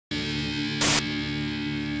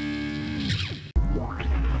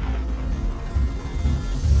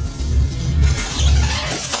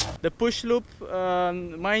The push loop,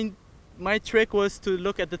 my trick was to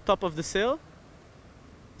look at the top of the sail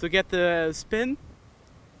to get the spin,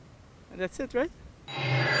 and that's it, right?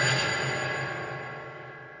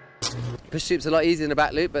 Push loop's a lot easier than a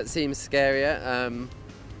back loop, but seems scarier.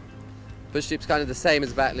 Push loop's kind of the same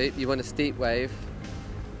as a back loop. You want a steep wave.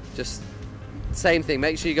 Just same thing,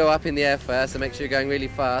 make sure you go up in the air first and make sure you're going really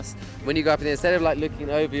fast. When you go up in the air, instead of like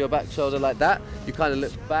looking over your back shoulder like that, you kind of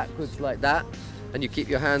look backwards like that, and you keep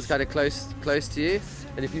your hands kind of close to you.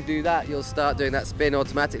 And if you do that, you'll start doing that spin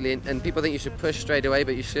automatically. And people think you should push straight away,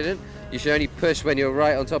 but you shouldn't. You should only push when you're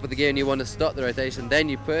right on top of the gear and you want to stop the rotation. Then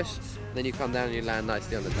you push, then you come down and you land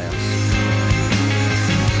nicely on the tail.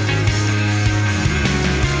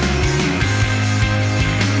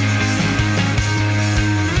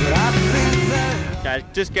 I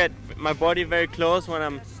just get my body very close when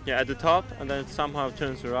I'm at the top, and then it somehow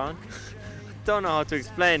turns around. Don't know how to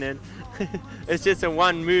explain it. It's just a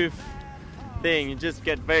one move thing. You just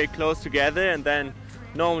get very close together, and then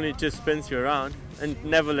normally it just spins you around and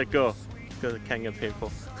never let go because it can get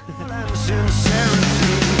painful.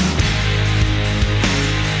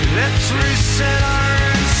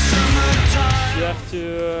 You have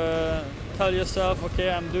to tell yourself,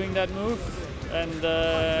 okay, I'm doing that move, and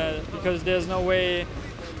because there's no way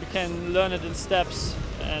you can learn it in steps,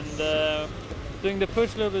 and doing the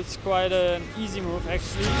push loop is quite an easy move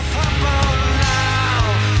actually.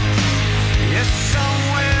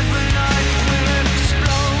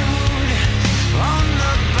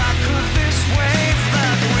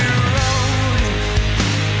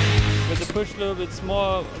 With the push loop it's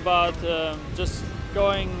more about just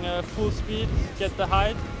going full speed, get the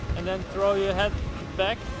height, and then throw your head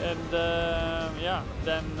back, and yeah,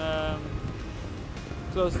 then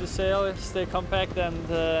close the sail, stay compact, and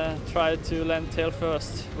try to land tail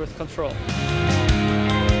first with control.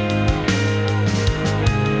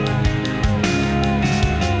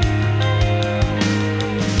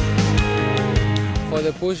 For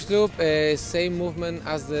the push loop, same movement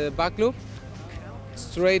as the back loop,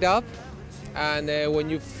 straight up, and when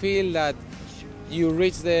you feel that you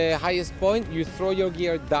reach the highest point, you throw your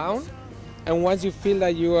gear down, and once you feel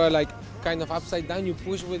that you are like kind of upside down, you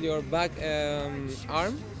push with your back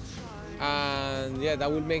arm, and yeah,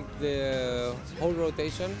 that will make the whole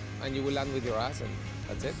rotation, and you will land with your ass, and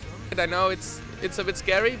that's it. I know it's a bit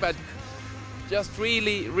scary, but just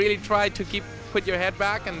really try to put your head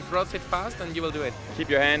back and rotate fast, and you will do it. Keep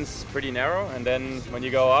your hands pretty narrow, and then when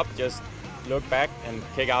you go up, just look back and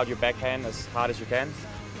kick out your backhand as hard as you can.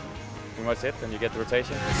 Pretty much it, and you get the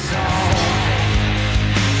rotation.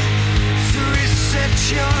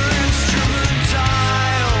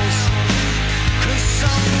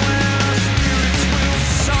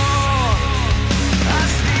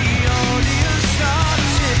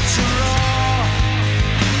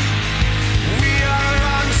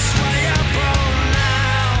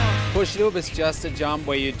 Push loop is just a jump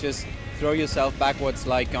where you just throw yourself backwards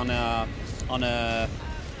like on a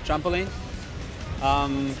trampoline.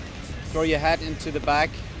 Throw your head into the back,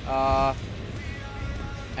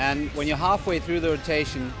 and when you're halfway through the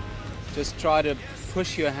rotation, just try to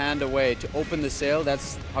push your hand away to open the sail.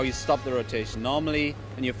 That's how you stop the rotation. Normally,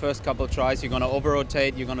 in your first couple of tries, you're going to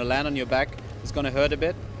over-rotate, you're going to land on your back, it's going to hurt a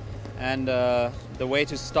bit, and the way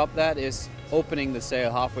to stop that is opening the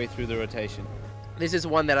sail halfway through the rotation. This is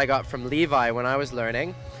one that I got from Levi when I was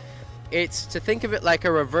learning. It's to think of it like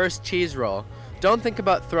a reverse cheese roll. Don't think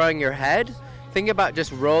about throwing your head, think about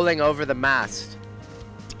just rolling over the mast.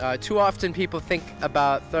 Too often people think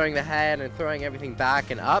about throwing the head and throwing everything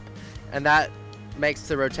back and up, and that makes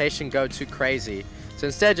the rotation go too crazy. So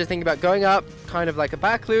instead just think about going up, kind of like a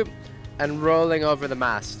back loop, and rolling over the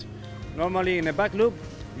mast. Normally in a back loop,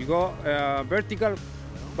 you go vertical,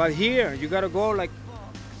 but here you gotta go like,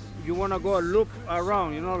 you wanna go a loop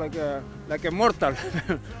around, you know, like a mortal,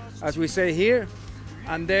 as we say here,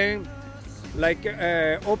 and then like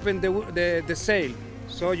open the sail,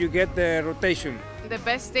 so you get the rotation. The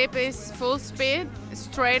best tip is full speed,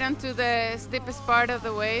 straight onto the steepest part of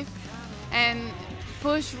the wave, and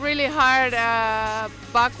push really hard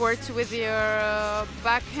backwards with your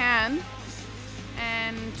back hand,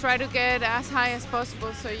 and try to get as high as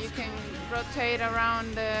possible so you can rotate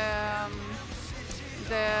around the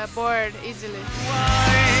board easily.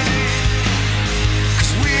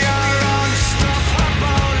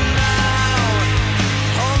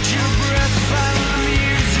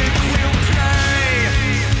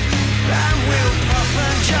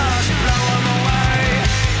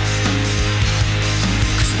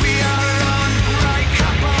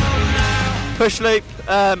 Push loop,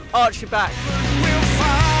 arch your back. We'll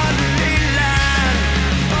finally land.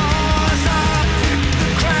 Paws up the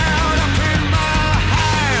ground.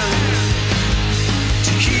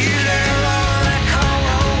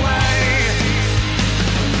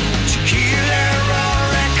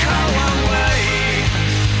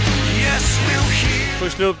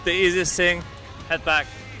 loop, the easiest thing, head back.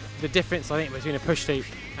 The difference, I think, between a push loop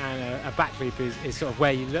and a back loop is sort of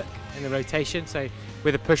where you look in the rotation. So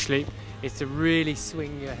with a push loop, it's to really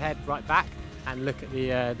swing your head right back and look at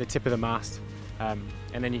the tip of the mast, and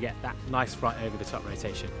then you get that nice right over the top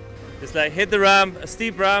rotation. It's like hit the ramp, a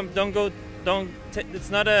steep ramp. It's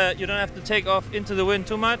not you don't have to take off into the wind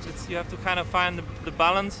too much. You have to kind of find the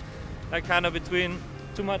balance, like kind of between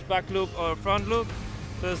too much back loop or front loop.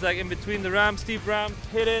 So it's like in between the ramp, steep ramp,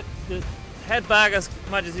 hit it, just head back as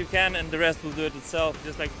much as you can, and the rest will do it itself.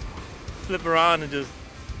 Just like flip around and just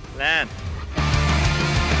land.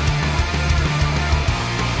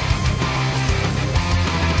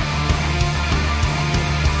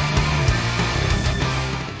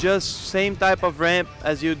 Just same type of ramp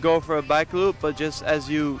as you'd go for a back loop, but just as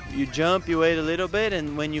you jump, you wait a little bit,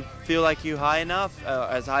 and when you feel like you're high enough,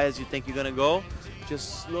 as high as you think you're gonna go,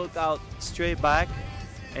 just float out straight back,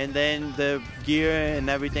 and then the gear and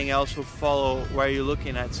everything else will follow where you're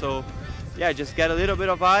looking at. So yeah, just get a little bit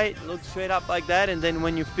of height, look straight up like that, and then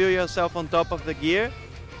when you feel yourself on top of the gear,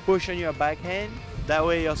 push on your backhand. That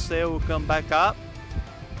way your sail will come back up,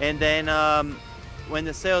 and then when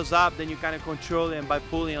the sail's up, then you kind of control it by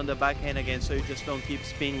pulling on the backhand again, so you just don't keep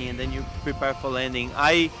spinning, and then you prepare for landing.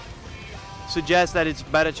 I suggest that it's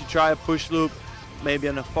better to try a push loop maybe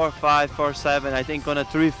on a 4.5, 4.7. I think on a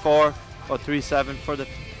 3.4 or 3.7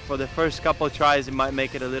 for the first couple tries, it might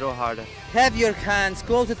make it a little harder. Have your hands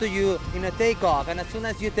closer to you in a takeoff, and as soon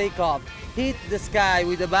as you take off, hit the sky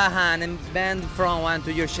with the backhand and bend the front one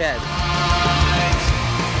to your chest.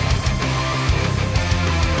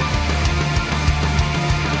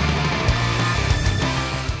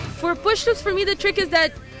 For push loops, for me, the trick is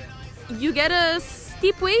that you get a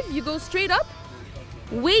steep wave, you go straight up,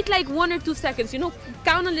 wait like 1 or 2 seconds, you know,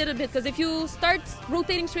 count a little bit, because if you start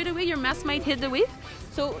rotating straight away, your mast might hit the wave.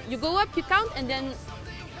 So you go up, you count, and then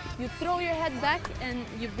you throw your head back and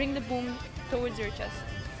you bring the boom towards your chest.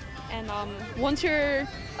 And once you're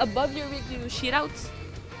above your rig, you sheet out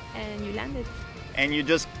and you land it. And you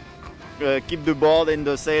just keep the board in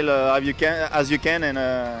the sail as you can,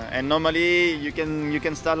 and normally you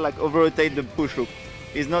can start like over rotate the push loop.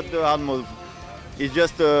 It's not the hard move. It's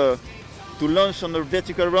just to launch on the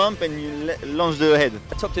vertical ramp and you launch the head.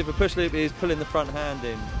 The top tip of push loop is pulling the front hand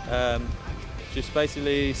in. Just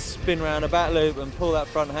basically spin around a back loop and pull that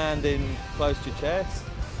front hand in close to your chest,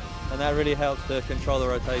 and that really helps to control the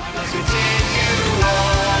rotation.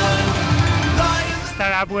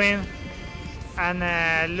 Start upwind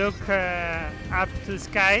and look up to the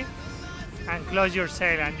sky and close your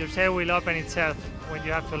sail, and your sail will open itself when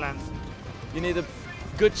you have to land. You need a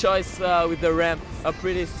good choice with the ramp, a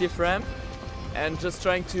pretty stiff ramp, and just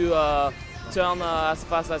trying to turn as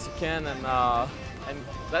fast as you can, and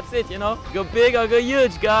that's it, you know. Go big or go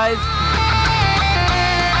huge, guys.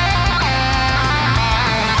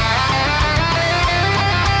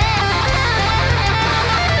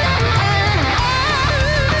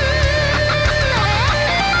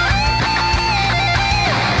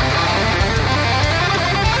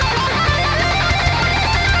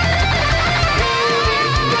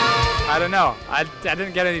 I don't know. I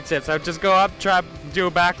didn't get any tips. I would just go up, try do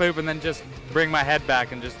a back loop, and then just bring my head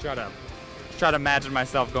back and just try to imagine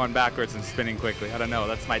myself going backwards and spinning quickly. I don't know.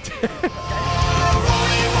 That's my tip.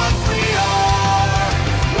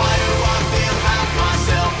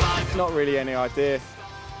 Not really any idea.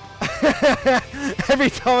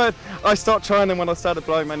 Every time I stopped trying them when I started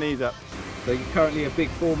blowing my knees up. So you're currently a big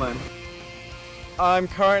four-man? I'm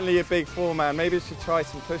currently a big four-man. Maybe I should try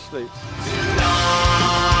some push loops.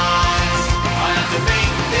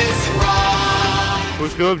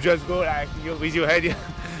 Push loop, just go like with your head.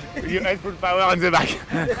 You head full power on the back.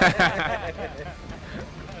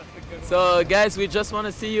 So guys, we just want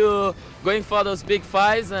to see you going for those big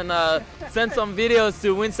fives, and send some videos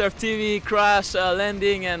to Windsurf.TV, crash,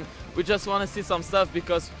 landing, and we just want to see some stuff,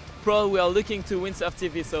 because probably we are looking to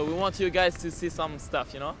Windsurf.TV, so we want you guys to see some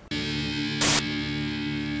stuff, you know?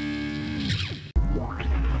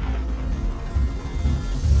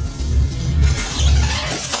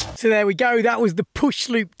 So there we go. That was the push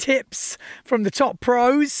loop tips from the top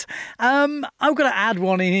pros. I've got to add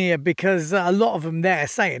one in here because a lot of them there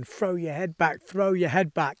saying throw your head back, throw your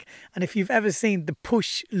head back. And if you've ever seen the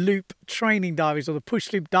push loop training diaries or the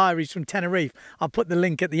push loop diaries from Tenerife, I'll put the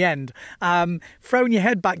link at the end. Throwing your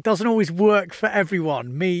head back doesn't always work for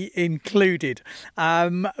everyone, me included.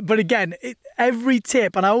 But again, every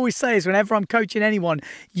tip, and I always say this whenever I'm coaching anyone,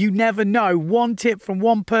 you never know. One tip from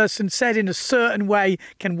one person said in a certain way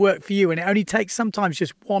can work work for you, and it only takes sometimes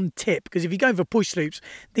just one tip, because if you go for push loops,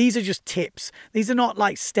 these are just tips. These are not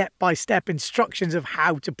like step-by-step instructions of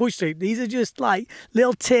how to push loop. These are just like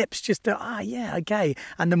little tips just to, yeah, okay.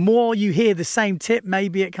 And the more you hear the same tip,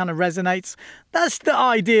 maybe it kind of resonates. That's the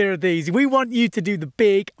idea of these. We want you to do the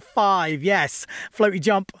big 5. Yes, floaty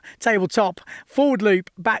jump, tabletop, forward loop,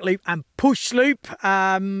 back loop, and push loop,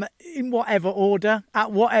 in whatever order,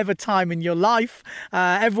 at whatever time in your life.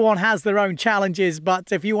 Everyone has their own challenges,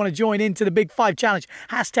 but if you want to join into the Big 5 Challenge,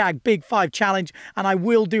 hashtag Big 5 Challenge, and I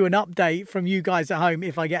will do an update from you guys at home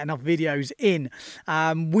if I get enough videos in.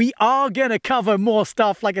 We are going to cover more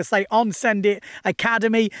stuff, like I say, on Send It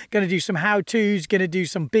Academy. Going to do some how-tos, going to do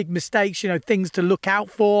some big mistakes, you know, things to look out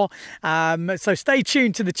for. So stay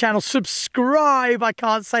tuned to the channel. Subscribe. I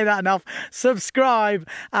can't say that enough. Subscribe,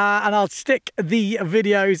 and I'll stick the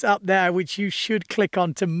videos up there, which you should click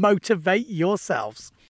on to motivate yourselves.